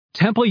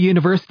Temple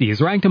University is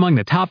ranked among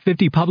the top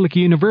 50 public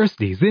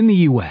universities in the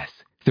U.S.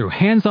 Through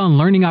hands-on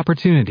learning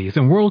opportunities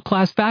and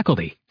world-class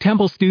faculty,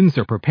 Temple students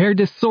are prepared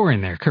to soar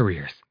in their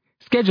careers.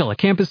 Schedule a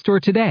campus tour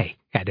today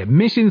at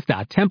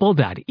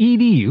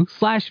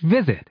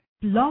admissions.temple.edu/visit.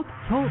 Blog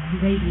Talk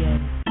Radio.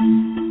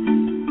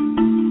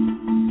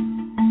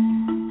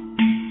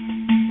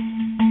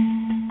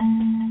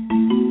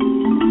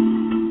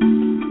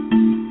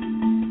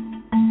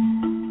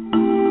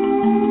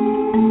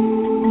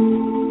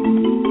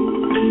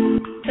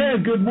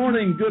 Good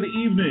morning, good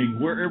evening,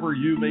 wherever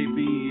you may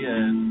be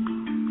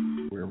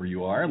and wherever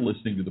you are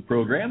listening to the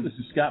program. This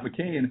is Scott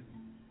McKain.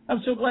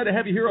 I'm so glad to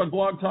have you here on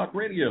Blog Talk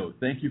Radio.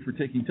 Thank you for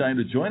taking time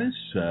to join us.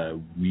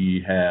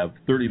 We have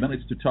 30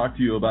 minutes to talk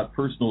to you about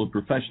personal and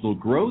professional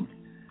growth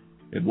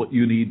and what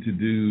you need to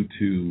do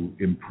to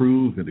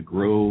improve and to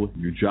grow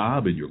your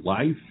job and your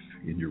life,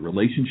 in your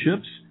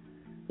relationships,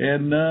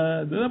 and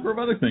the number of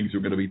other things we're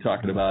going to be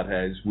talking about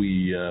as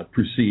we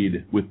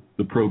proceed with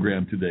the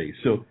program today.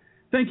 So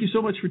thank you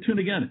so much for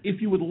tuning in.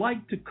 If you would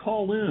like to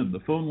call in, the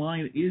phone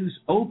line is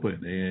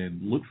open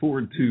and look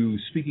forward to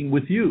speaking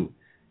with you.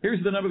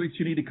 Here's the number that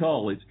you need to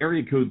call. It's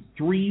area code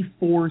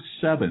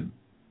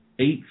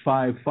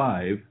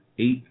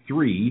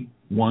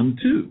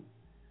 347-855-8312.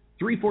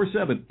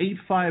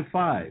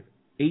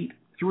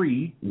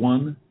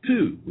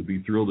 347-855-8312. We'd be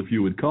thrilled if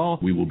you would call.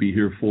 We will be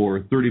here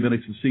for 30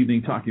 minutes this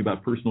evening talking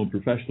about personal and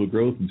professional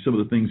growth and some of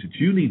the things that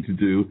you need to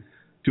do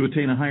to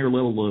attain a higher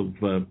level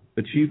of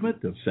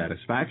achievement, of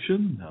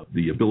satisfaction, of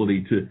the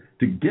ability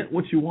to get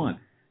what you want.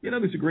 You know,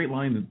 there's a great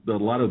line that a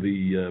lot of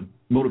the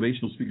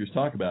motivational speakers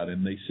talk about,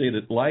 and they say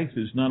that life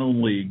is not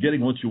only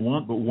getting what you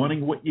want, but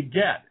wanting what you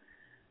get.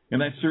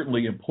 And that's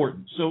certainly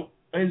important. So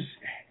as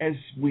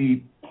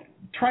we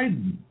try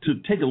to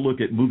take a look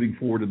at moving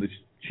forward in this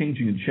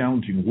changing and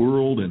challenging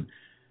world, and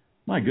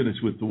my goodness,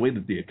 with the way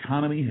that the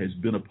economy has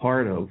been a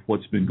part of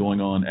what's been going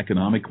on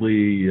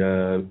economically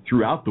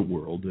throughout the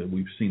world.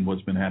 We've seen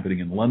what's been happening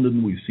in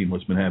London. We've seen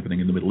what's been happening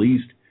in the Middle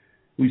East.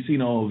 We've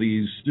seen all of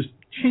these just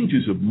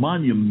changes of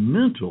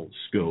monumental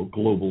scope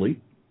globally.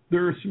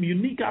 There are some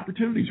unique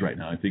opportunities right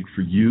now, I think,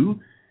 for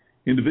you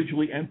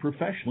individually and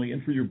professionally,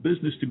 and for your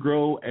business to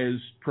grow as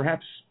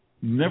perhaps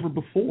never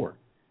before.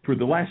 For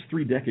the last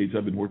 3 decades,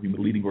 I've been working with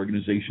leading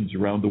organizations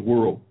around the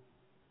world.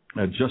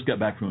 I just got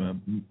back from a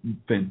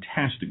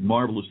fantastic,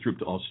 marvelous trip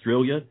to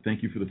Australia.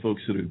 Thank you for the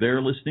folks that are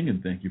there listening,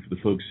 and thank you for the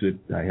folks that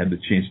I had the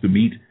chance to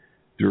meet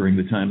during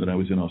the time that I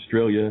was in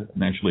Australia.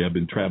 Naturally, I've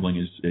been traveling,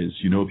 as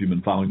you know, if you've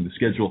been following the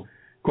schedule,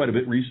 quite a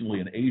bit recently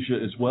in Asia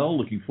as well.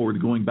 Looking forward to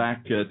going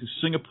back to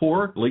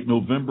Singapore, late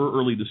November,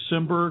 early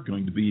December.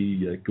 Going to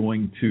be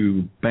going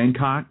to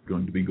Bangkok,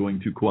 going to be going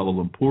to Kuala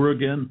Lumpur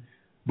again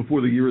before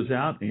the year is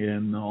out.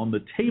 And on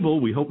the table,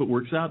 we hope it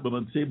works out, but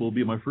on the table will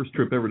be my first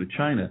trip ever to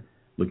China,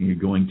 looking at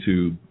going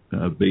to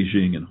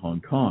Beijing and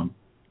Hong Kong.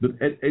 But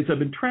as I've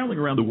been traveling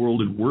around the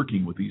world and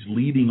working with these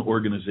leading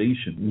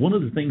organizations, one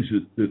of the things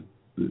that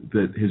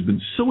has been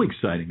so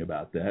exciting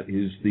about that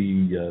is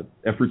the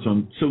efforts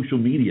on social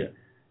media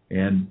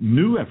and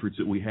new efforts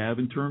that we have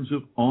in terms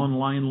of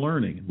online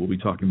learning. And we'll be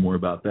talking more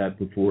about that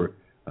before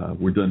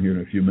we're done here in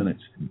a few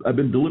minutes. I've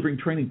been delivering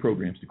training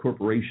programs to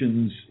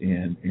corporations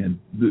and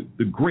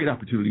the great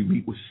opportunity to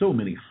meet with so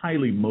many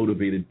highly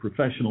motivated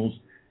professionals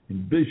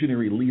and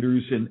visionary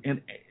leaders.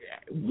 And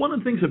one of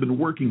the things I've been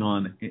working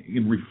on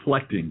in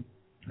reflecting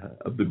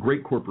of the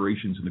great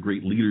corporations and the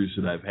great leaders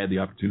that I've had the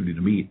opportunity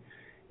to meet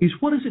is,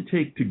 what does it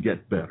take to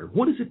get better?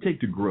 What does it take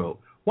to grow?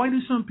 Why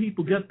do some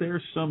people get there,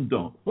 some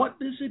don't? What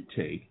does it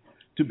take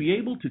to be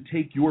able to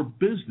take your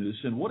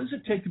business, and what does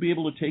it take to be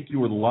able to take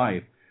your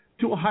life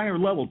to a higher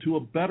level, to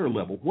a better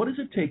level? What does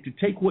it take to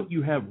take what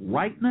you have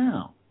right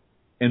now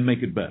and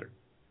make it better?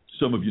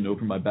 Some of you know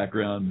from my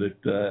background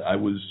that I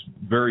was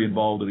very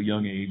involved at a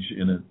young age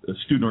in a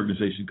student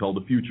organization called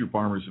the Future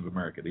Farmers of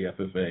America, the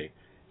FFA.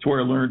 It's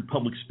where I learned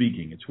public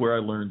speaking. It's where I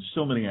learned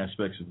so many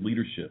aspects of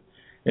leadership.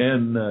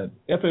 And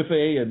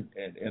FFA and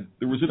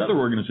there was another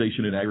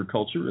organization in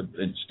agriculture,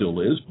 and still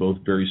is, both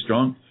very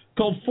strong,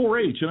 called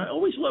 4-H. And I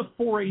always loved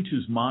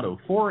 4-H's motto.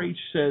 4-H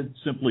said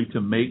simply,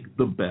 to make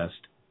the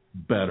best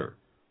better.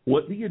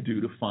 What do you do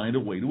to find a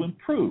way to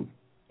improve?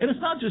 And it's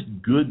not just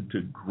good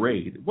to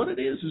great. What it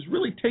is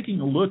really taking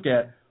a look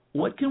at,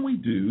 what can we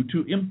do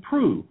to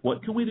improve?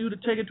 What can we do to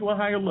take it to a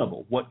higher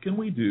level? What can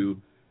we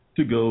do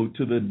to go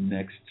to the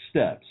next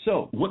step?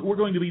 So what we're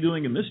going to be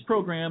doing in this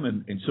program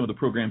and some of the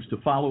programs to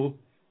follow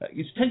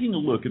is taking a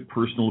look at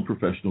personal and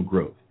professional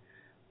growth.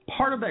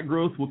 Part of that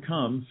growth will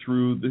come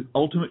through the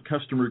ultimate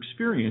customer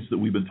experience that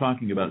we've been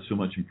talking about so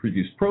much in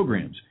previous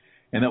programs,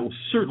 and that will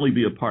certainly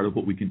be a part of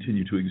what we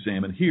continue to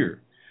examine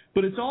here.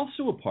 But it's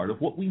also a part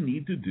of what we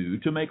need to do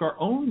to make our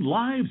own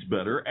lives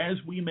better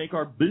as we make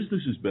our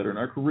businesses better and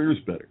our careers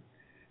better.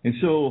 And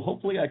so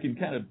hopefully I can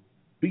kind of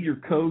be your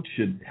coach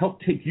and help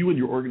take you and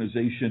your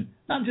organization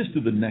not just to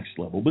the next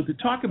level, but to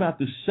talk about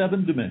the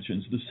 7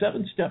 dimensions, the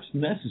 7 steps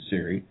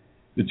necessary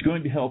that's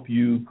going to help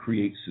you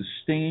create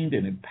sustained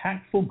and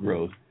impactful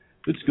growth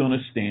that's going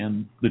to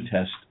stand the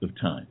test of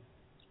time.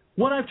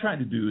 What I've tried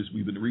to do as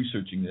we've been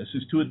researching this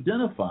is to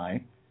identify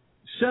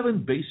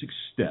 7 basic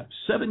steps,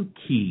 7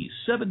 keys,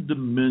 7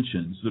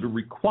 dimensions that are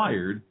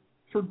required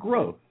for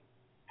growth.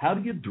 How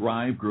do you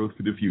drive growth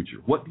for the future?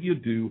 What do you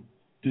do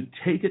to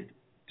take it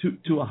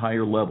to a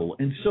higher level?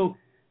 And so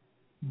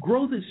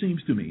growth, it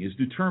seems to me, is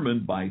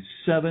determined by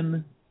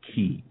 7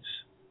 keys.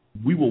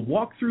 We will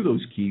walk through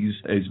those keys,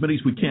 as many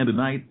as we can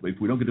tonight. If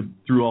we don't get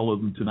through all of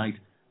them tonight,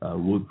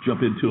 we'll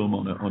jump into them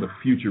on a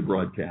future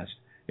broadcast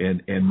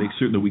and make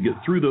certain that we get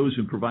through those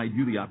and provide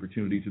you the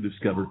opportunity to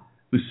discover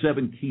the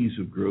 7 keys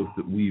of growth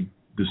that we've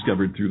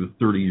discovered through the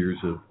 30 years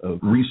of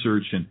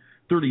research and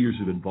 30 years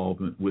of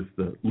involvement with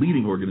the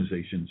leading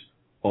organizations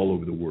all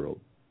over the world.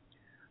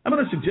 I'm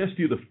going to suggest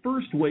to you the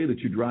first way that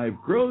you drive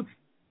growth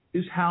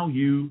is how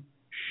you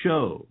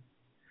show.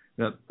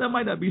 Now, that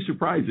might not be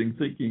surprising,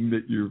 thinking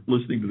that you're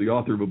listening to the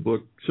author of a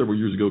book several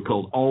years ago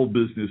called All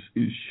Business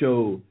is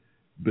Show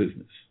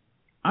Business.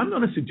 I'm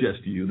going to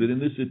suggest to you that in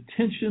this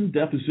attention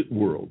deficit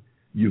world,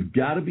 you've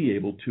got to be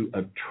able to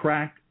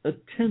attract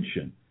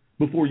attention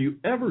before you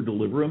ever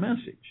deliver a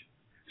message.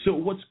 So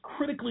what's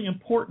critically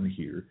important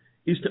here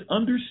is to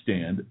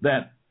understand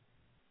that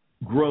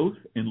growth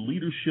and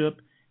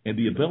leadership and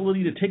the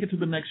ability to take it to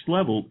the next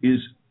level is,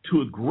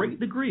 to a great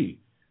degree,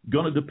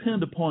 going to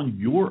depend upon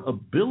your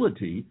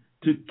ability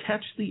to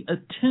catch the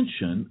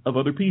attention of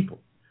other people.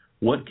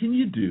 What can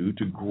you do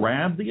to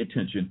grab the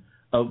attention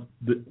of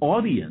the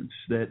audience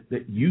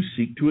that you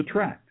seek to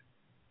attract?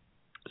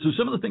 So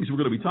some of the things we're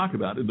going to be talking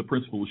about in the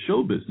Principle of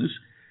Show Business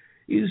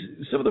is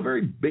some of the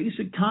very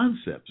basic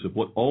concepts of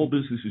what all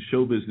business is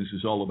show business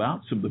is all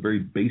about, some of the very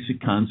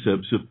basic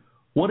concepts of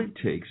what it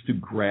takes to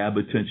grab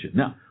attention.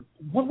 Now,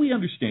 what we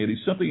understand is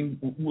something,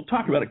 we'll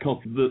talk about it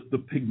called the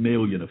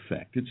Pygmalion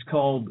effect. It's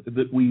called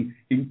that we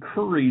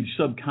encourage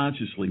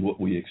subconsciously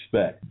what we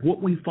expect.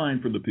 What we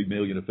find from the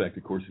Pygmalion effect,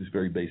 of course, is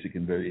very basic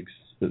and very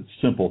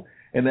simple,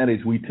 and that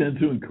is we tend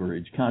to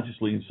encourage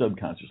consciously and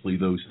subconsciously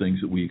those things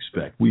that we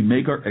expect. We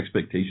make our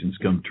expectations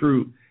come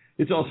true.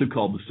 It's also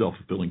called the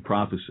self-fulfilling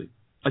prophecy.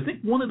 I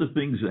think one of the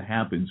things that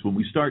happens when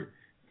we start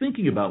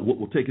thinking about what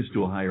will take us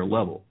to a higher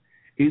level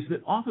is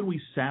that often we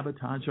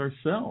sabotage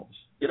ourselves.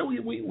 You know,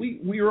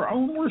 we are our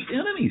own worst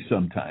enemies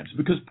sometimes,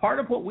 because part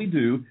of what we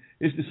do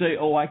is to say,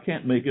 oh, I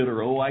can't make it,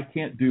 or oh, I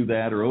can't do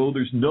that, or oh,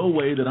 there's no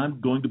way that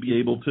I'm going to be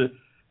able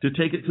to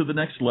take it to the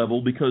next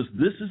level because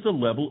this is the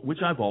level at which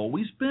I've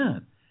always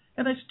been.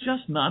 And that's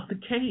just not the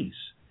case.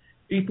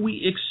 If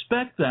we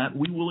expect that,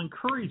 we will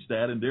encourage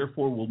that, and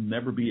therefore we'll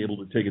never be able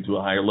to take it to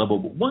a higher level.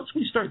 But once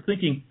we start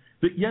thinking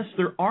that, yes,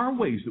 there are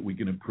ways that we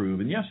can improve,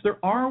 and yes, there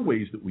are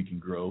ways that we can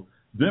grow,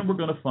 then we're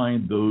going to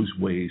find those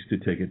ways to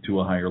take it to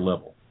a higher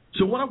level.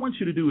 So what I want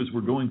you to do as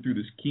we're going through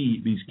these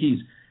keys,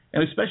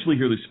 and especially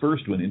here this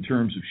first one in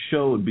terms of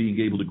show and being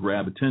able to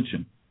grab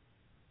attention,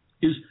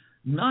 is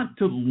not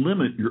to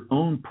limit your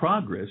own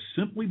progress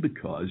simply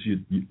because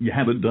you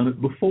haven't done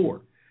it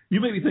before. You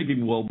may be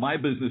thinking, well, my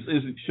business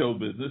isn't show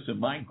business and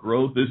my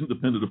growth isn't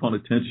dependent upon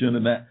attention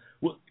and that.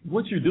 Well,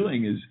 what you're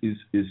doing is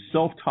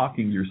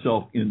self-talking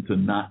yourself into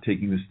not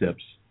taking the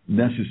steps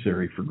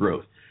necessary for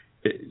growth.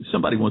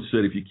 Somebody once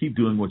said, if you keep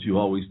doing what you've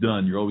always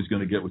done, you're always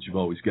going to get what you've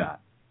always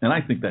got. And I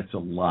think that's a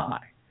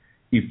lie.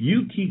 If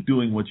you keep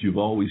doing what you've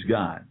always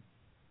got,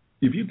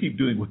 if you keep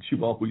doing what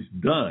you've always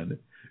done,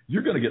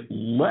 you're going to get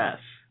less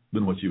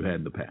than what you had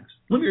in the past.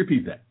 Let me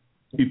repeat that.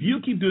 If you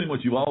keep doing what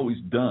you've always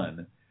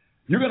done,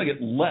 you're going to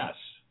get less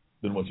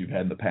than what you've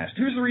had in the past.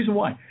 Here's the reason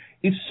why.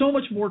 It's so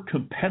much more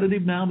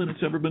competitive now than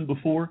it's ever been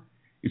before.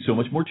 It's so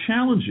much more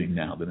challenging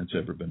now than it's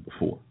ever been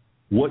before.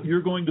 What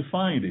you're going to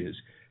find is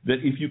that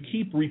if you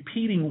keep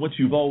repeating what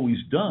you've always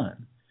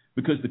done,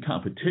 because the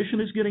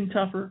competition is getting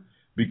tougher,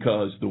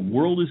 because the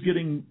world is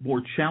getting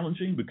more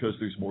challenging, because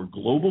there's more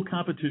global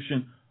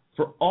competition,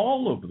 for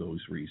all of those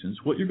reasons,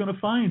 what you're going to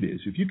find is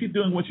if you keep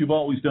doing what you've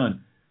always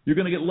done, you're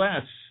going to get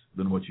less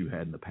than what you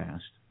had in the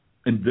past.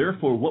 And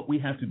therefore, what we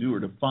have to do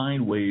are to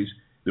find ways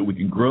that we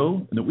can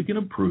grow and that we can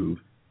improve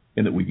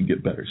and that we can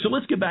get better. So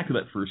let's get back to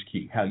that first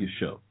key, how you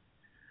show.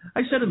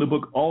 I said in the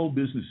book, All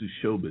Business is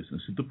Show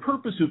Business, that the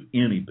purpose of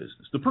any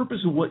business, the purpose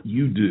of what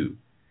you do,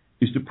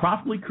 is to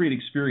profitably create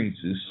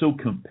experiences so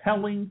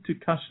compelling to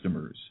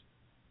customers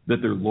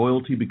that their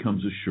loyalty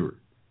becomes assured.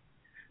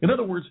 In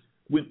other words,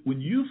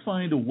 when you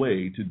find a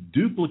way to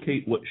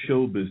duplicate what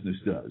show business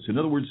does, in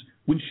other words,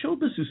 when show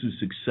business is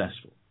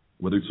successful,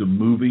 whether it's a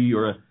movie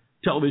or a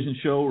television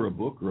show or a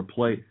book or a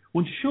play,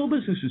 when show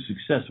business is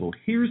successful,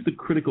 here's the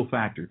critical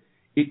factor.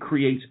 It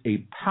creates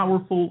a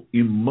powerful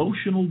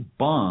emotional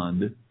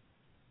bond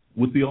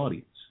with the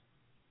audience.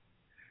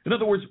 In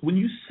other words, when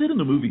you sit in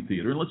a movie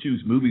theater, and let's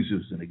use movies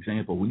as an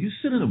example, when you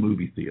sit in a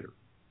movie theater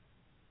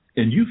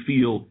and you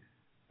feel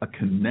a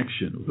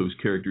connection with those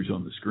characters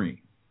on the screen,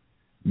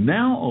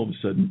 now all of a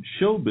sudden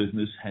show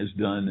business has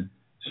done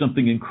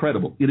something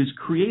incredible. It has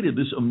created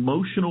this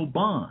emotional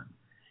bond.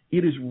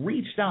 It has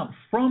reached out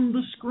from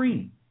the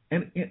screen,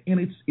 and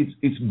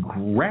it's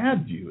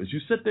grabbed you as you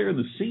sit there in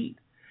the seat,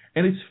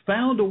 and it's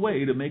found a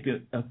way to make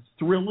a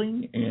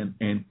thrilling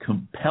and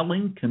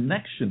compelling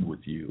connection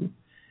with you,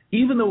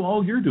 even though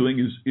all you're doing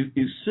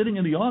is sitting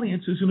in the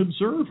audience as an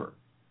observer.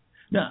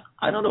 Now,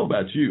 I don't know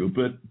about you,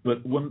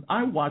 but when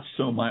I watch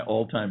some of my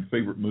all-time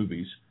favorite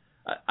movies,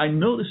 I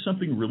notice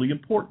something really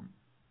important,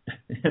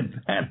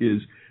 and that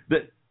is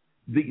that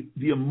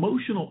the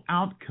emotional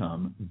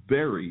outcome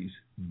varies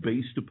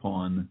based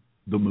upon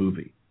the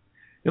movie.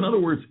 In other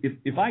words,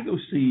 if I go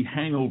see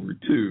Hangover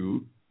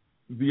 2,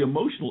 the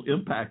emotional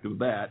impact of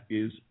that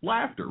is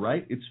laughter,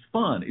 right? It's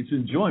fun. It's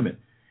enjoyment.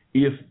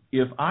 If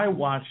I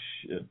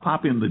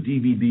pop in the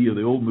DVD of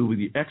the old movie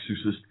The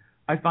Exorcist,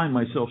 I find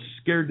myself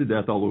scared to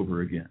death all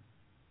over again.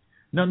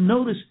 Now,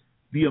 notice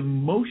the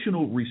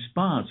emotional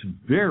response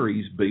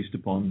varies based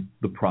upon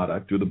the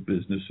product or the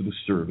business or the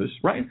service,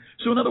 right?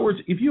 So, in other words,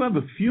 if you have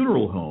a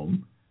funeral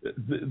home,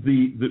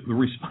 the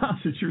response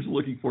that you're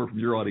looking for from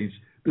your audience,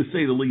 to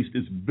say the least,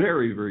 is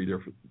very, very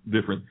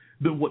different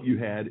than what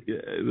you'd have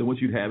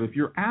if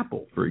you're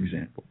Apple, for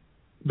example.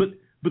 But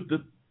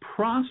the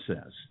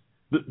process,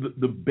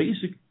 the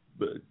basic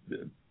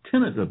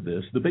tenet of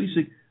this, the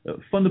basic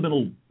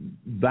fundamental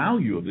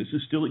value of this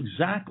is still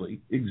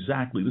exactly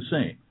the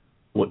same.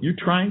 What you're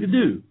trying to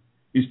do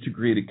is to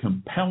create a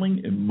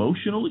compelling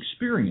emotional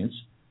experience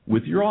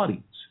with your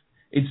audience.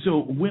 And so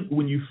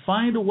when you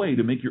find a way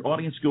to make your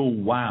audience go,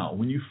 wow,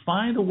 when you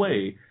find a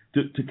way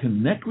to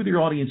connect with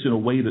your audience in a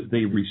way that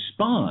they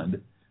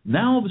respond,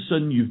 now all of a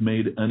sudden you've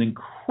made an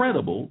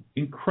incredible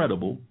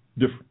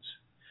difference.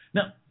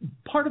 Now,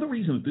 part of the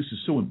reason that this is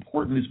so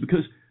important is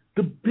because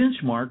the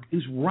benchmark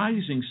is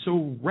rising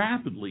so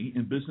rapidly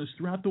in business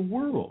throughout the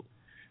world.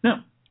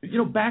 Now,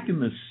 back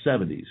in the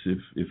 70s,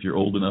 if you're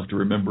old enough to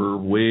remember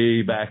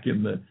way back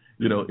in the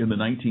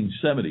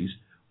 1970s,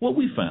 what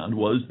we found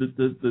was that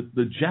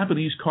the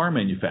Japanese car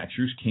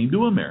manufacturers came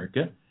to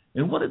America,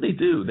 and what did they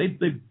do? They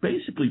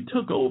basically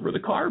took over the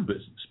car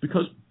business,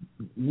 because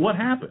what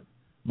happened?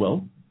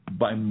 Well,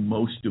 by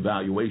most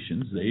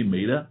evaluations, they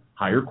made a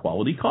higher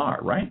quality car,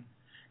 right?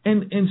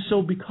 And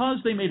so because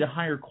they made a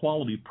higher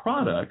quality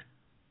product,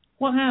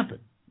 what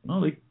happened?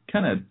 Well, they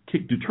kind of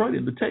kicked Detroit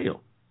in the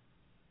tail.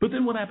 But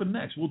then what happened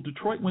next? Well,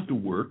 Detroit went to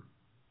work,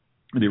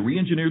 and they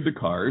re-engineered their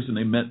cars, and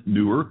they met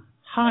newer,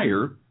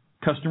 higher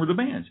customer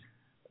demands.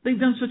 They've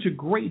done such a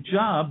great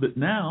job that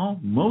now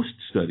most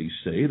studies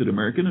say that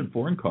American and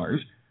foreign cars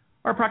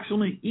are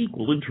approximately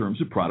equal in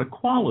terms of product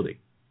quality.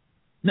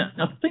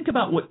 Now think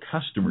about what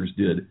customers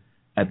did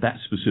at that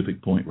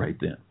specific point right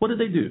then. What did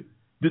they do?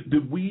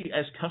 Did we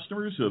as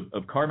customers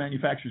of car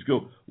manufacturers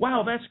go,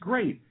 wow, that's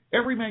great.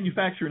 Every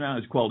manufacturer now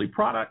has quality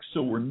products,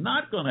 so we're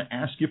not going to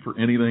ask you for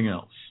anything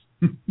else.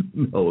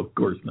 No, of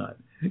course not.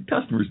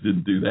 Customers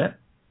didn't do that.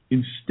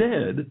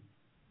 Instead,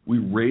 we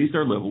raised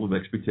our level of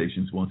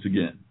expectations once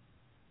again.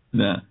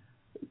 Now,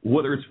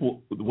 whether it's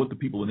what the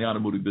people in the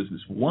automotive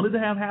business wanted to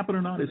have happen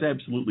or not is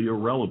absolutely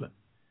irrelevant.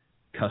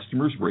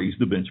 Customers raised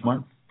the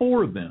benchmark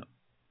for them.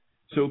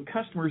 So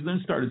customers then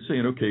started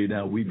saying, okay,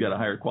 now we've got a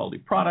higher quality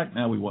product,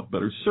 now we want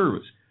better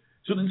service.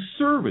 So then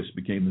service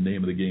became the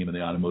name of the game in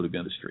the automotive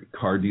industry.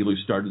 Car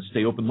dealers started to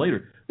stay open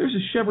later. There's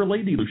a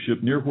Chevrolet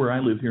dealership near where I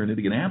live here in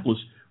Indianapolis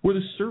where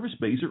the service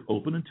bays are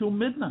open until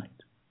midnight.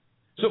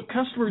 So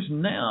customers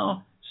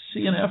now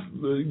see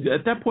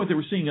at that point they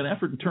were seeing an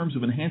effort in terms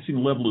of enhancing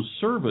the level of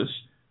service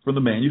from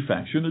the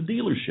manufacturer and the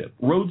dealership.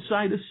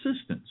 Roadside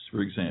assistance,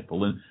 for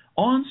example, and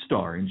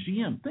OnStar and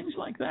GM, things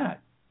like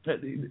that.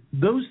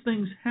 Those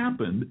things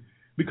happened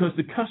because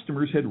the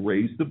customers had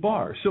raised the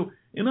bar. So,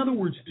 in other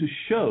words,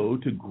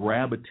 to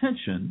grab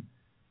attention,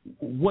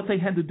 what they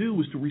had to do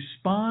was to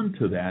respond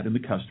to that in the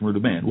customer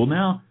demand. Well,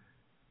 now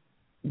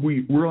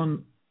we're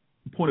on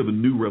the point of a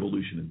new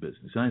revolution in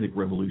business. And I think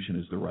revolution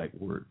is the right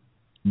word.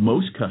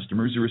 Most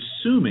customers are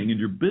assuming in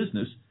your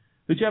business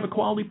that you have a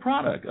quality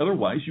product.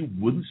 Otherwise, you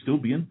wouldn't still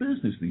be in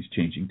business these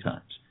changing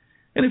times.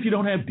 And if you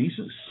don't have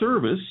decent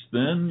service,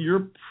 then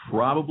you're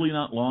probably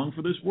not long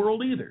for this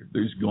world either.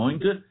 There's going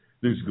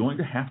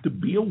to have to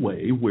be a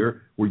way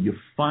where you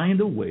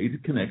find a way to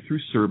connect through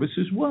service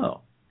as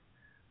well.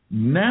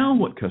 Now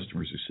what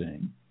customers are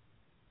saying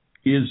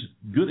is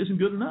good isn't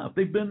good enough.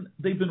 They've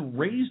been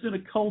raised in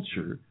a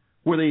culture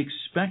where they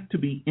expect to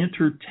be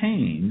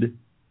entertained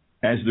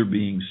as they're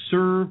being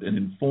served and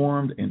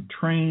informed and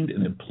trained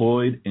and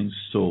employed and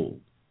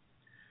sold.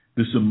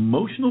 This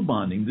emotional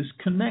bonding, this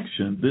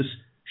connection, this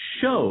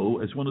show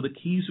as one of the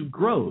keys of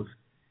growth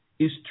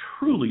is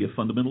truly a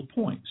fundamental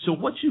point. So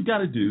what you've got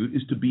to do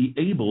is to be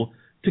able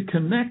to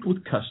connect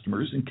with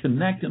customers and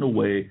connect in a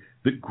way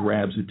that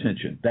grabs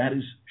attention. That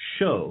is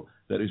show.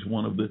 That is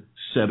one of the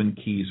 7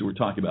 keys that we're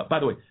talking about. By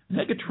the way,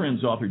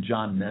 Megatrends author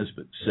John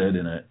Nesbitt said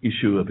in an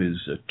issue of his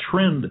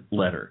Trend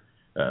letter,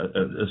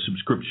 a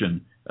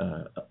subscription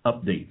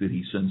update that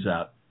he sends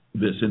out,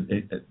 this, and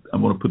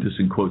I'm going to put this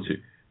in quotes here.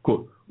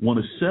 Quote, want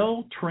to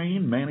sell,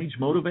 train, manage,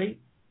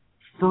 motivate?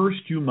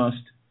 First, you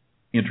must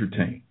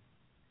entertain.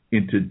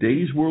 In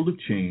today's world of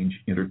change,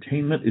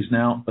 entertainment is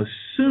now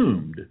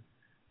assumed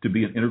to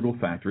be an integral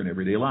factor in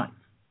everyday life.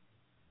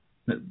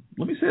 Now,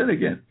 let me say that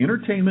again.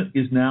 Entertainment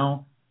is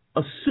now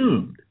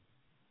assumed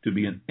to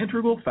be an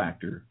integral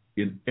factor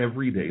in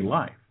everyday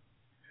life.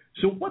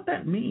 So what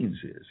that means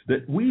is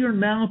that we are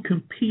now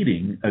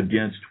competing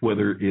against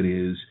whether it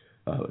is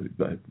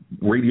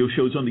radio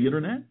shows on the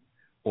internet,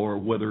 or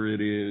whether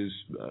it is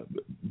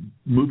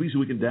movies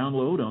we can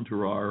download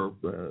onto our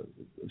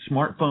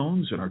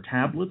smartphones and our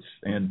tablets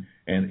and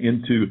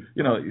into,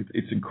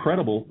 it's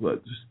incredible.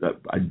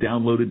 I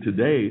downloaded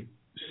today,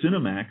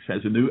 Cinemax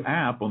has a new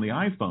app on the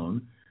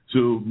iPhone.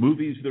 So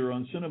movies that are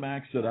on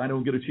Cinemax that I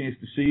don't get a chance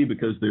to see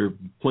because they're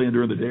playing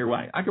during the day, or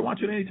I can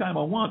watch it anytime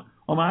I want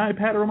on my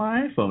iPad or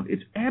my iPhone.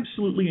 It's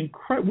absolutely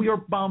incredible. We are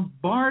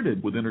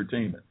bombarded with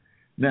entertainment.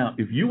 Now,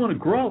 if you want to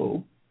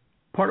grow,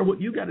 part of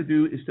what you got to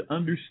do is to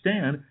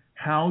understand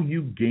how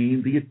you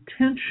gain the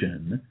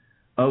attention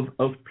of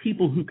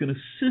people who can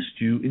assist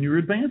you in your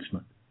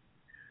advancement.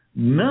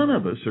 None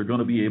of us are going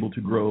to be able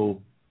to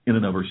grow in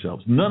and of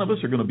ourselves. None of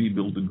us are going to be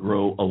able to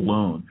grow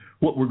alone.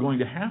 What we're going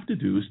to have to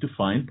do is to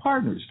find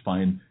partners,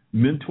 find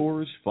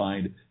mentors,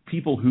 find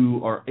people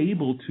who are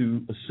able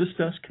to assist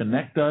us,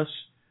 connect us,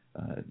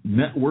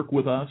 network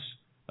with us,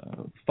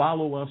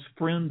 follow us,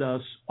 friend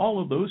us,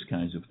 all of those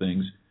kinds of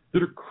things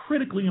that are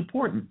critically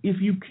important. If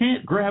you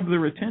can't grab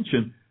their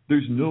attention,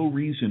 there's no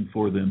reason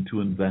for them to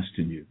invest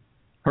in you.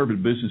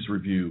 Harvard Business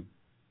Review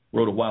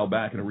wrote a while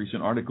back in a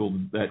recent article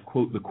that,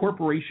 quote, the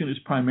corporation is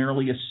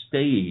primarily a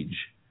stage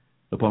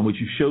upon which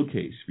you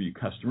showcase for your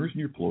customers and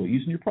your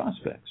employees and your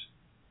prospects.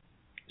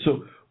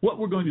 So what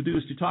we're going to do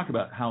is to talk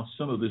about how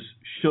some of this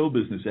show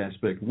business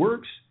aspect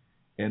works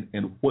and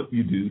what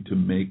you do to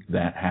make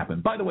that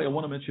happen. By the way, I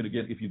want to mention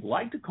again, if you'd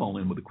like to call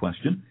in with a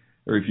question,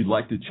 or if you'd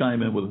like to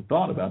chime in with a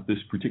thought about this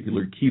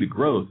particular key to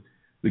growth,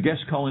 the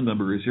guest call-in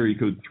number is area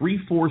code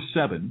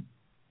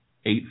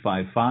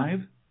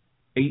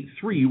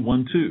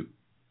 347-855-8312.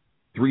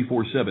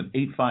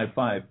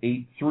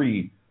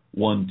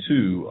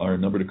 347-855-8312, our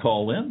number to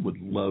call in.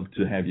 Would love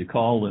to have you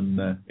call and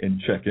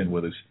check in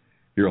with us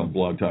here on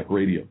Blog Talk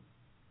Radio.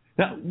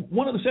 Now,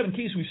 one of the 7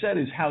 keys we said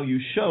is how you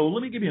show.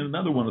 Let me give you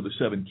another one of the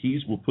 7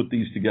 keys. We'll put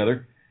these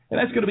together, and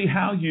that's going to be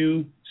how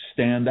you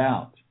stand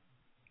out.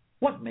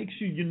 What makes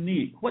you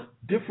unique? What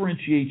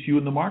differentiates you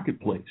in the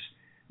marketplace?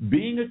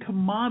 Being a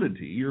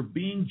commodity or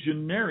being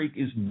generic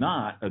is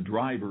not a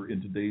driver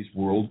in today's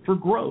world for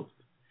growth.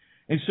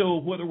 And so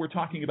whether we're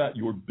talking about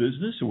your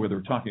business or whether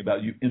we're talking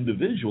about you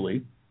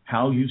individually,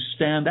 how you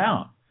stand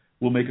out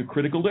will make a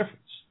critical difference.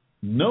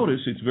 Notice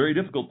it's very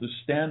difficult to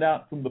stand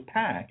out from the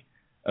pack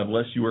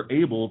unless you are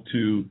able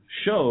to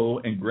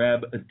show and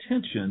grab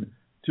attention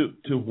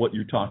to what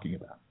you're talking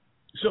about.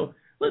 So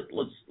let's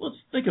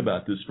think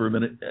about this for a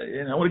minute.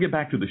 And I want to get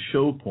back to the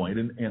show point,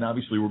 and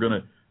obviously we're going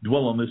to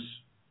dwell on this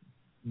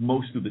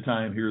most of the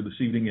time here this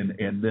evening,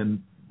 and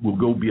then we'll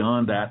go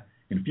beyond that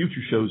in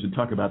future shows and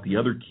talk about the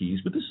other keys.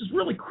 But this is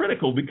really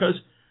critical because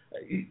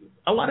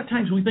a lot of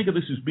times we think of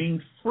this as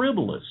being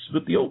frivolous,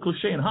 but the old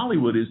cliche in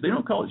Hollywood is they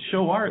don't call it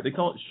show art, they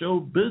call it show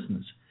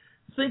business.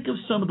 Think of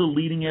some of the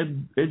leading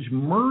edge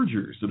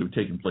mergers that have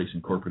taken place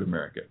in corporate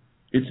America.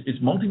 It's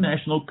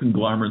multinational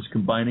conglomerates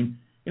combining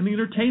in the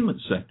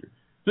entertainment sector.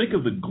 Think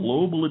of the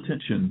global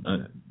attention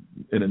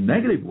in a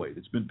negative way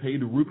that's been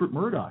paid to Rupert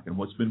Murdoch and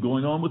what's been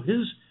going on with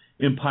his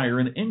empire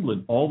in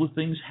England, all the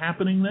things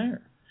happening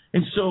there.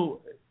 And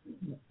so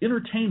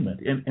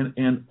entertainment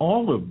and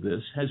all of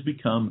this has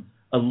become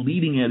a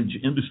leading-edge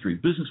industry.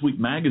 Business Week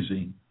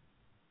magazine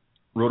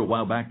wrote a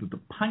while back that the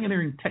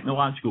pioneering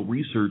technological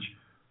research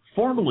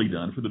formerly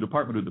done for the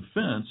Department of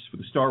Defense, for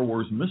the Star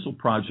Wars missile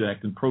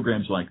project and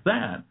programs like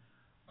that,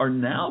 are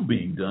now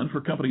being done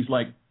for companies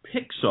like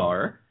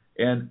Pixar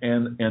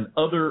and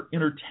other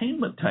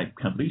entertainment-type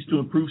companies to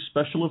improve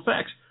special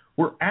effects.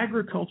 Where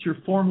agriculture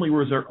formerly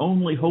was our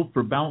only hope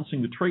for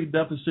balancing the trade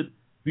deficit,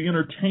 the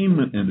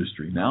entertainment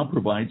industry now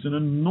provides an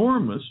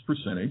enormous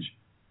percentage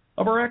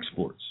of our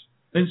exports.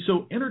 And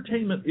so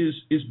entertainment is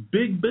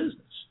big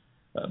business.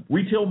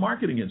 Retail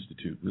Marketing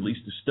Institute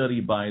released a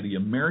study by the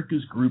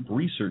America's Group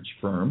research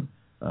firm.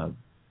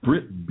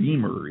 Britt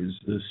Beamer is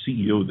the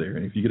CEO there.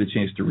 And if you get a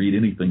chance to read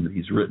anything that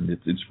he's written,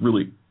 it's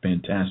really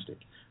fantastic,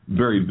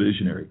 very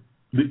visionary.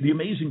 The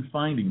amazing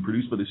finding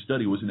produced by this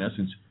study was, in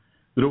essence,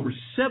 that over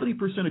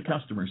 70% of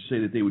customers say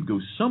that they would go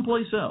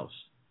someplace else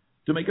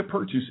to make a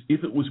purchase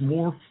if it was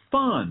more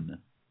fun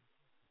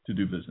to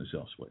do business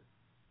elsewhere.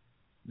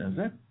 Now, does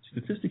that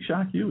statistic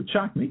shock you? It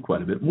shocked me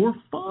quite a bit. More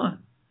fun.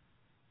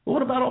 Well,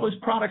 what about all those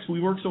products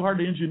we worked so hard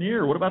to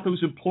engineer? What about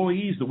those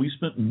employees that we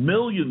spent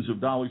millions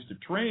of dollars to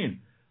train?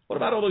 What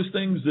about all those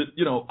things that,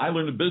 I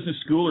learned in business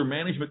school or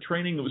management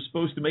training that was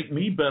supposed to make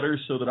me better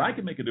so that I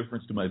could make a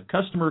difference to my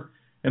customer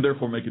and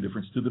therefore make a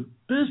difference to the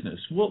business?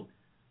 Well,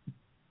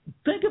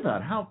 think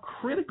about how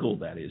critical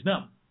that is.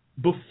 Now,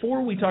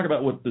 before we talk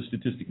about what the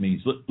statistic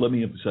means, let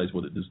me emphasize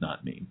what it does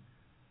not mean.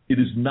 It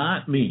does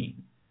not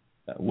mean,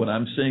 when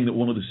I'm saying that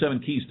one of the 7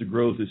 keys to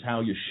growth is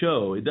how you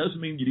show, it doesn't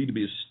mean you need to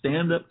be a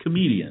stand-up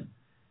comedian.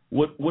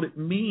 What it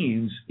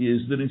means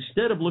is that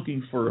instead of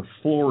looking for a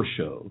floor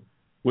show,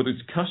 whether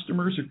it's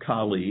customers or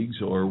colleagues,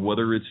 or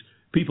whether it's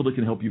people that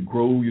can help you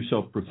grow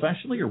yourself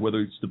professionally, or whether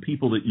it's the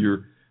people that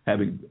you're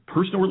having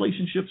personal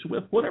relationships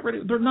with, whatever it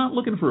is, they're not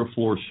looking for a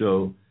floor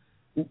show.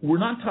 we're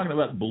not talking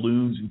about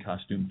balloons and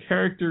costume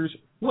characters.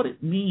 What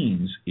it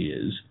means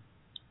is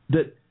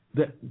that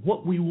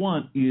what we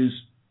want is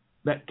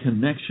that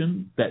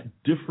connection, that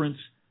difference,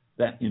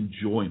 that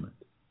enjoyment.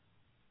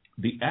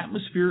 The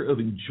atmosphere of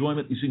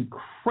enjoyment is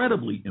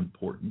incredibly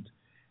important,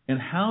 and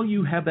how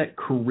you have that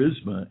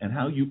charisma and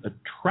how you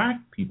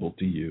attract people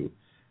to you,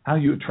 how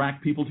you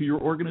attract people to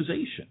your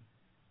organization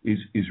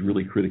is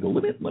really critical.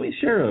 Let me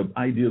share an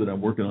idea that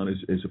I'm working on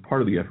as a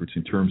part of the efforts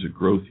in terms of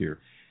growth here.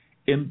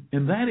 And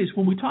that is,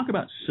 when we talk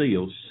about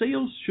sales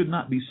should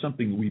not be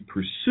something we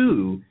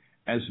pursue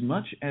as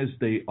much as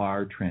they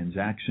are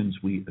transactions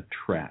we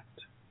attract.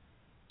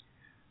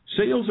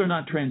 Sales are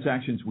not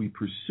transactions we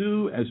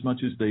pursue as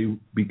much as they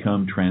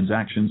become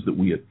transactions that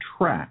we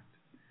attract.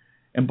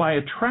 And by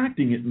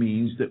attracting, it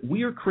means that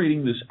we are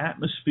creating this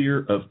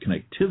atmosphere of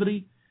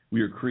connectivity.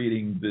 We are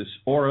creating this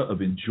aura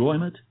of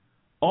enjoyment.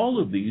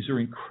 All of these are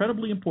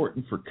incredibly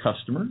important for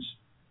customers.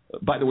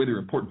 By the way, they're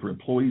important for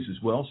employees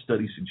as well.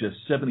 Studies suggest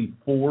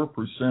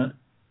 74%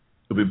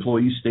 of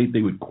employees state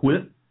they would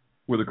quit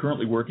where they're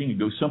currently working and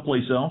go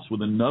someplace else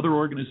with another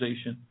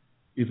organization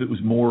if it was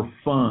more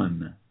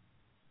fun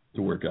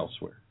to work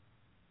elsewhere.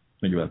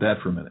 Think about that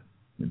for a minute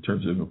in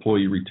terms of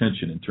employee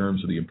retention, in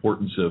terms of the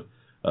importance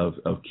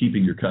of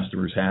keeping your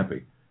customers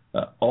happy.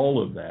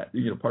 All of that,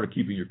 part of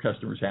keeping your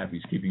customers happy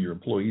is keeping your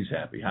employees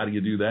happy. How do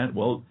you do that?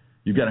 Well,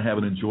 you've got to have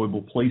an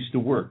enjoyable place to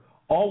work.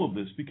 All of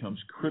this becomes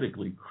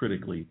critically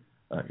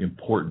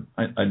important.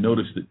 I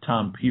noticed that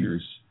Tom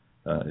Peters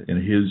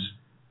in his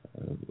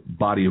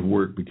body of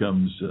work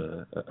becomes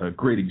a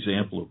great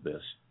example of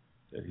this.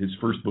 His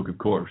first book, of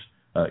course,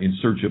 In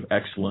Search of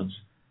Excellence,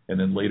 and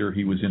then later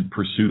he was In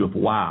Pursuit of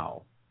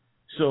Wow.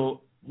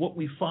 So what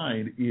we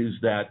find is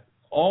that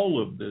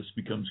all of this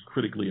becomes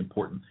critically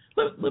important.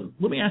 Let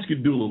me ask you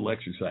to do a little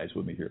exercise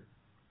with me here.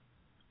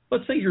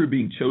 Let's say you're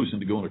being chosen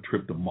to go on a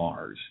trip to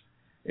Mars,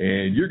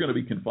 and you're going to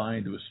be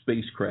confined to a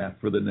spacecraft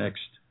for the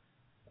next,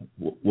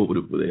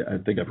 I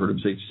think I've heard him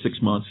say 6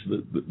 months,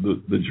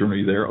 the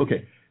journey there.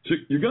 Okay, so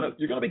you're going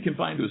to be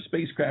confined to a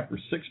spacecraft for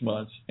 6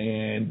 months,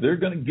 and they're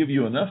going to give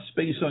you enough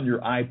space on your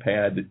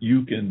iPad that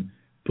you can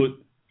put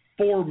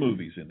 4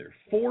 movies in there,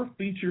 4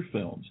 feature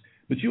films.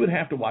 But you would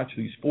have to watch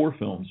these 4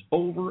 films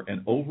over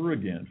and over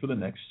again for the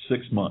next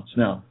 6 months.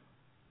 Now,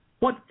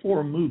 what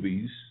 4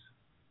 movies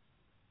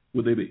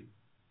would they be?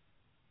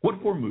 What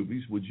 4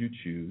 movies would you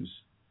choose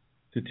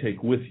to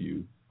take with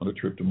you on a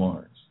trip to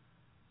Mars?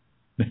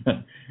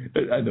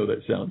 I know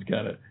that sounds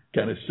kind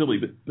of silly,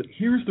 but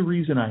here's the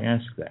reason I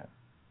ask that.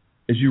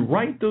 As you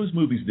write those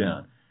movies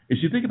down, as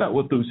you think about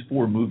what those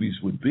 4 movies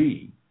would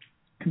be,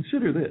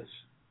 consider this.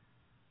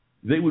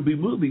 They would be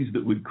movies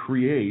that would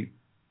create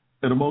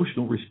an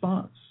emotional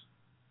response.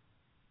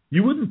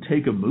 You wouldn't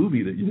take a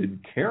movie that you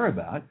didn't care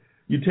about.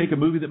 You'd take a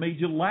movie that made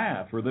you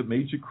laugh, or that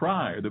made you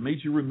cry, or that made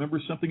you remember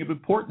something of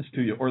importance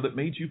to you, or that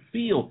made you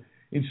feel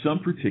in some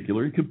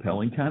particular and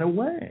compelling kind of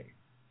way.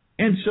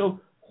 And so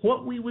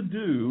what we would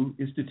do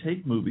is to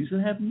take movies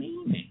that have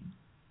meaning.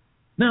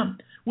 Now,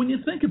 when you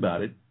think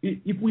about it,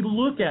 if we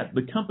look at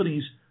the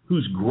companies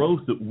whose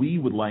growth that we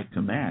would like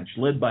to match,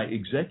 led by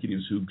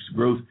executives whose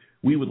growth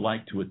we would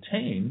like to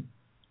attain,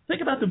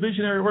 think about the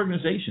visionary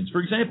organizations. For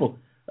example,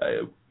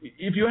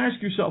 if you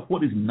ask yourself,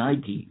 what is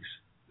Nike's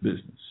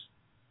business?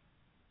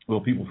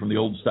 Well, people from the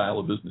old style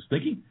of business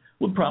thinking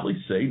would probably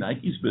say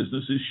Nike's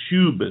business is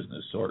shoe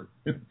business, or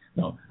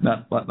no,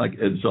 not like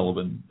Ed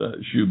Sullivan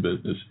shoe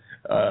business.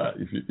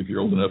 If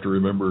you're old enough to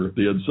remember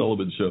the Ed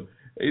Sullivan show,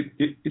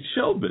 it's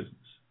show business.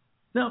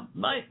 Now,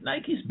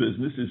 Nike's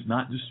business is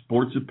not just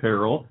sports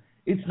apparel.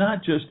 It's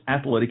not just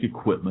athletic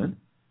equipment.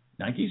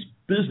 Nike's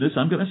business,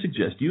 I'm going to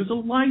suggest to you, is a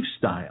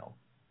lifestyle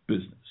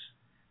business.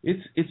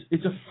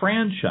 It's a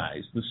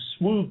franchise. The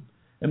swoop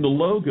and the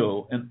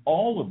logo and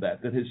all of that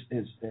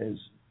has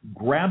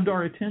grabbed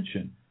our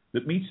attention,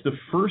 that meets the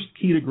first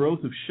key to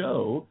growth of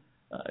show,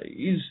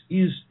 is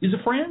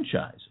a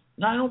franchise.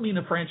 Now, I don't mean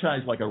a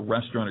franchise like a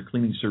restaurant or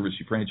cleaning service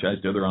you franchise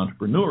to other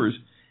entrepreneurs.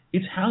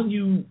 It's how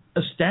you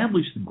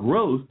establish the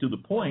growth to the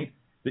point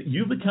that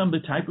you become the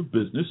type of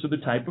business or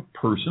the type of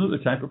person or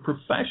the type of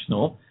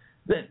professional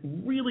that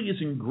really is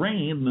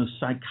ingrained in the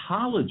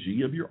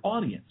psychology of your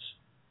audience.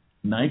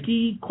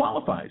 Nike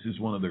qualifies as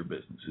one of their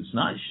businesses. It's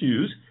not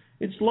shoes,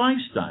 it's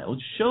lifestyle,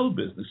 it's show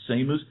business,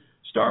 same as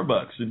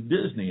Starbucks and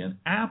Disney and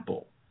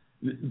Apple.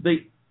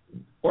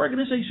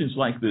 Organizations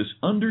like this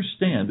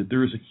understand that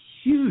there is a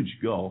huge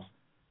gulf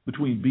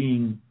between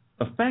being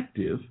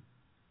effective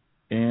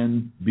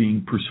and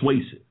being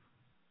persuasive.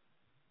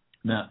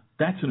 Now,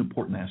 that's an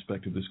important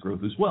aspect of this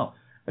growth as well.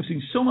 I've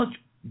seen so much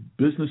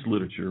business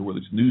literature, whether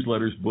it's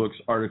newsletters, books,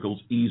 articles,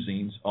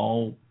 e-zines,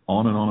 all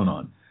on and on and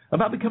on,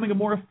 about becoming a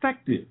more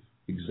effective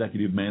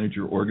executive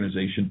manager,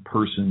 organization,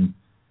 person.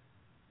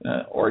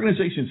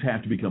 Organizations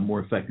have to become more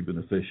effective and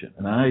efficient,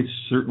 and I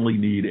certainly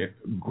need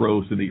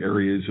growth in the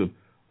areas of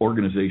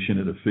organization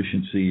and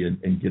efficiency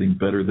and getting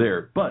better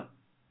there. But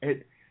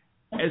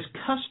as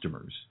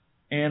customers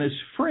and as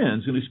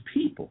friends and as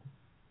people,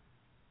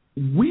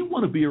 we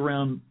want to be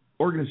around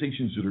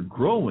organizations that are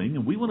growing,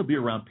 and we want to be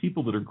around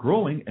people that are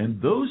growing,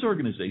 and those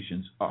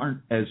organizations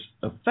aren't as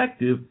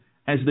effective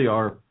as they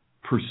are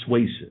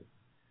persuasive.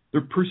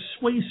 They're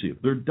persuasive,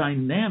 they're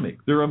dynamic,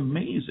 they're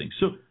amazing.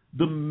 So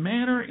the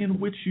manner in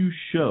which you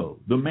show,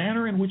 the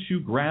manner in which you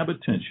grab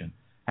attention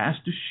has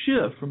to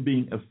shift from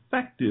being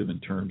effective in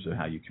terms of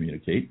how you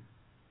communicate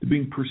to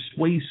being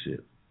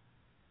persuasive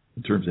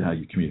in terms of how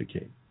you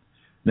communicate.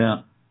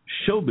 Now,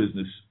 show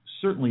business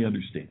certainly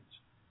understands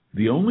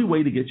the only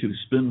way to get you to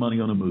spend money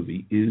on a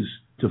movie is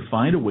to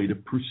find a way to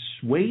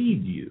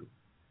persuade you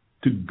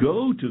to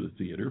go to the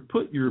theater,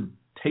 put your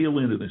tail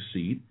into the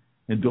seat,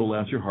 and dole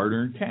out your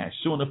hard-earned cash.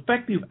 So an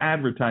effective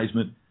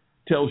advertisement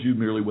tells you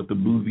merely what the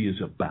movie is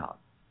about,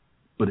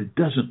 but it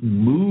doesn't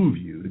move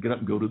you to get up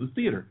and go to the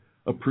theater.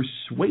 A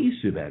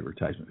persuasive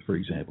advertisement, for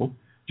example,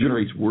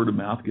 generates word of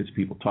mouth, gets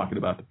people talking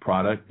about the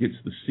product, gets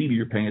the seat of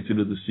your pants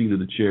into the seat of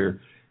the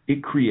chair.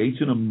 It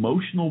creates an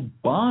emotional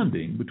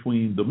bonding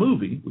between the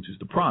movie, which is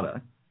the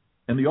product,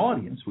 and the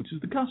audience, which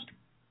is the customer.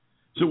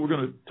 So we're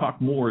going to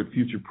talk more at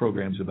future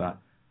programs about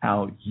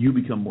how you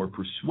become more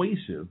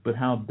persuasive, but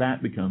how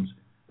that becomes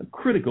a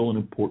critical and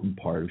important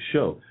part of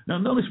show. Now,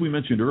 notice we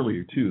mentioned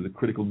earlier, too, the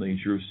critical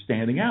nature of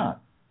standing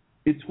out.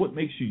 It's what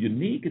makes you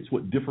unique. It's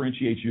what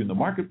differentiates you in the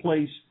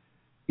marketplace.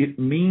 It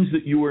means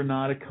that you are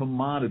not a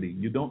commodity.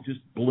 You don't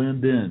just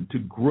blend in. To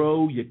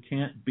grow, you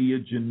can't be a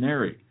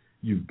generic.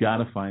 You've got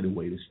to find a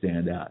way to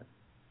stand out.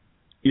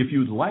 If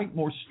you'd like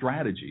more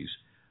strategies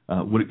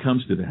when it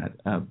comes to that,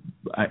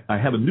 I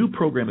have a new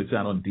program that's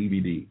out on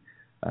DVD.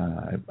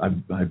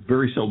 I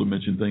very seldom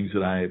mention things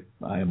that I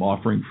am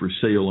offering for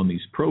sale on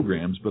these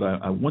programs, but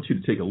I want you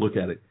to take a look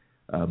at it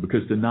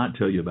because to not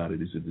tell you about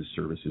it is a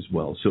disservice as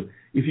well. So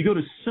if you go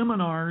to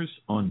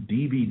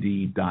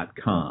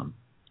seminarsondvd.com,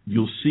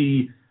 you'll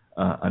see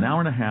an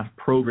hour-and-a-half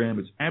program.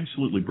 It's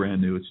absolutely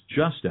brand new. It's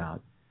just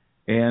out.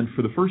 And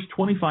for the first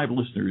 25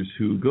 listeners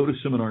who go to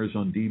Seminars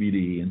on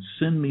DVD and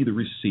send me the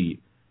receipt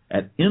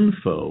at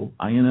info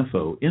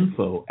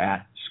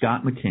at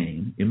Scott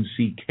McKain,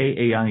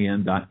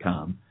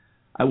 MCKAIN.com,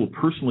 I will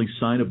personally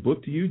sign a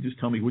book to you. Just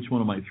tell me which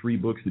one of my 3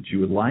 books that you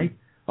would like.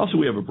 Also,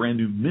 we have a brand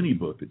new mini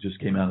book that just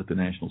came out at the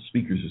National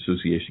Speakers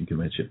Association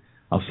Convention.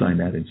 I'll sign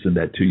that and send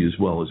that to you as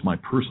well as my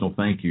personal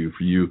thank you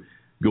for you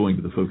going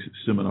to the folks at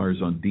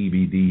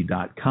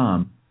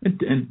seminarsondvd.com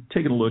and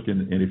taking a look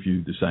and if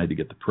you decide to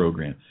get the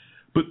program.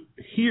 But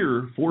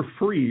here, for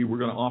free, we're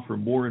going to offer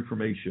more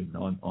information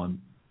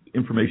on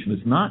information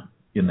that's not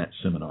in that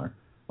seminar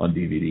on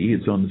DVD.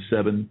 It's on the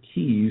 7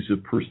 keys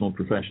of personal and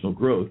professional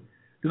growth.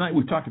 Tonight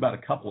we've talked about a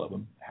couple of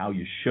them, how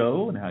you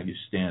show and how you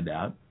stand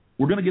out.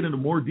 We're going to get into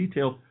more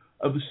detail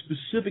of the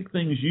specific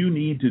things you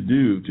need to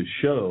do to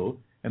show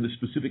and the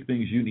specific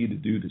things you need to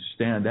do to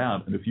stand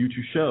out in a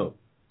future show.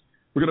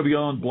 We're going to be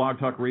on Blog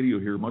Talk Radio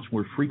here much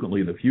more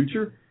frequently in the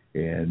future,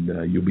 and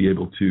you'll be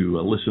able to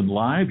listen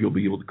live. You'll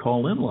be able to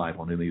call in live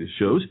on any of the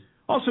shows.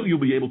 Also, you'll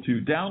be able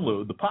to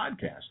download the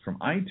podcast from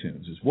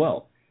iTunes as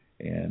well.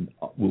 And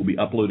we'll be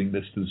uploading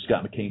this to the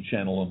Scott McKain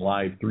channel on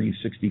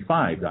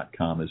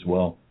live365.com as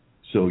well.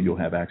 So you'll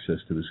have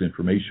access to this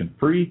information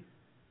free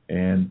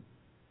and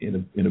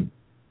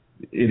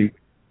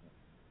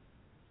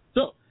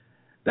So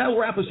that will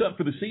wrap us up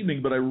for this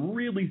evening, but I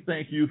really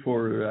thank you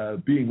for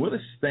being with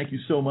us. Thank you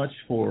so much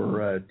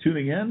for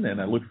tuning in, and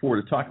I look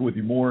forward to talking with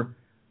you more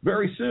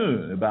very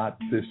soon about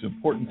this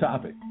important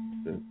topic,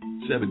 the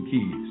 7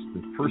 keys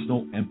to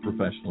personal and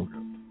professional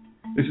growth.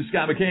 This is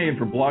Scott McKain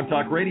from Blog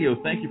Talk Radio.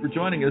 Thank you for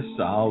joining us.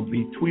 I'll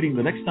be tweeting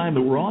the next time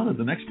that we're on, and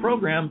the next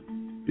program,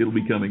 it'll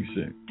be coming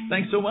soon.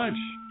 Thanks so much.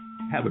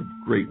 Have a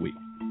great week.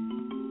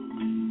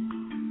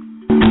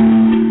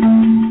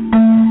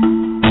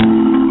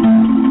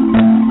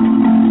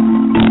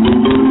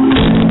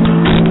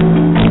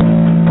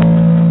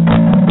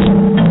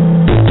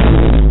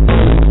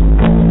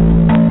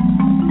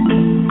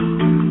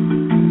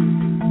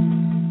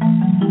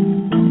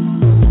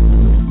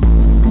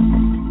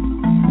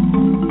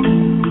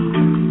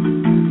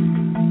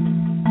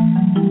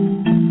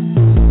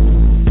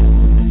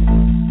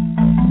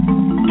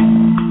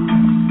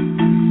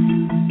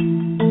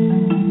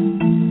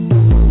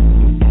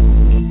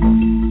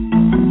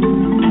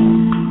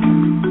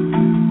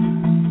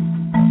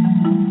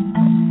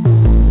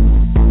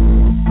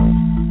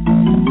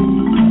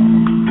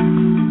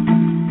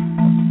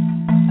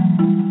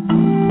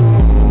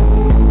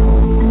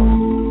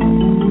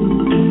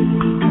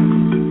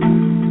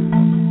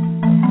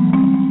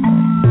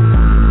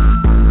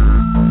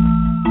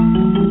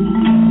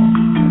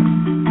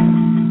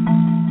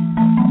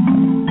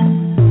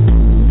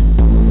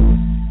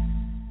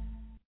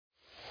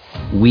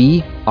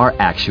 We are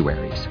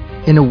actuaries.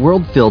 In a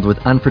world filled with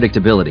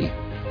unpredictability,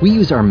 we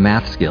use our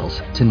math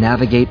skills to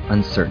navigate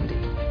uncertainty.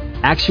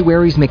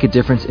 Actuaries make a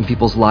difference in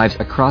people's lives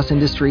across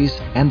industries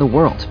and the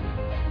world.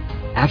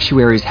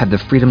 Actuaries have the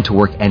freedom to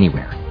work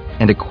anywhere,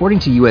 and according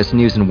to U.S.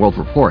 News & World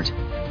Report,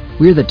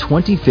 we're the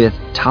 25th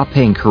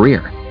top-paying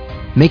career.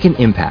 Make an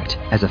impact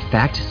as a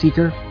fact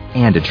seeker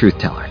and a truth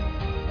teller.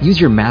 Use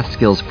your math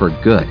skills for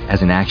good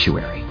as an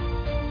actuary.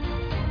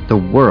 The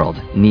world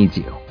needs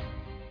you.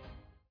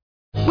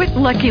 With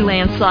Lucky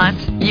Land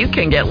Slots, you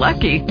can get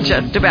lucky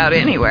just about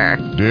anywhere.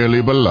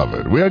 Dearly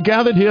beloved, we are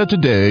gathered here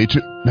today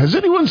to... Has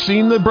anyone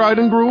seen the bride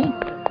and groom?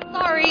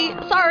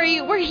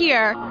 Sorry, we're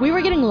here. We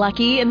were getting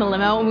lucky in the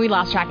limo and we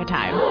lost track of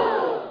time.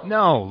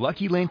 No,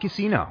 Lucky Land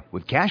Casino,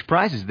 with cash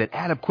prizes that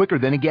add up quicker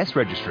than a guest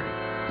registry.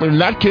 In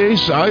that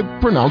case, I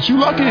pronounce you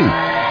lucky.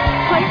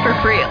 Play for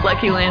free at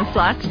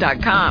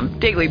LuckyLandSlots.com.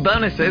 Daily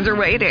bonuses are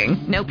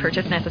waiting. No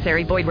purchase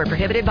necessary. Void where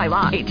prohibited by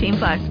law.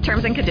 18+.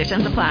 Terms and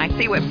conditions apply.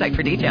 See website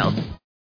for details.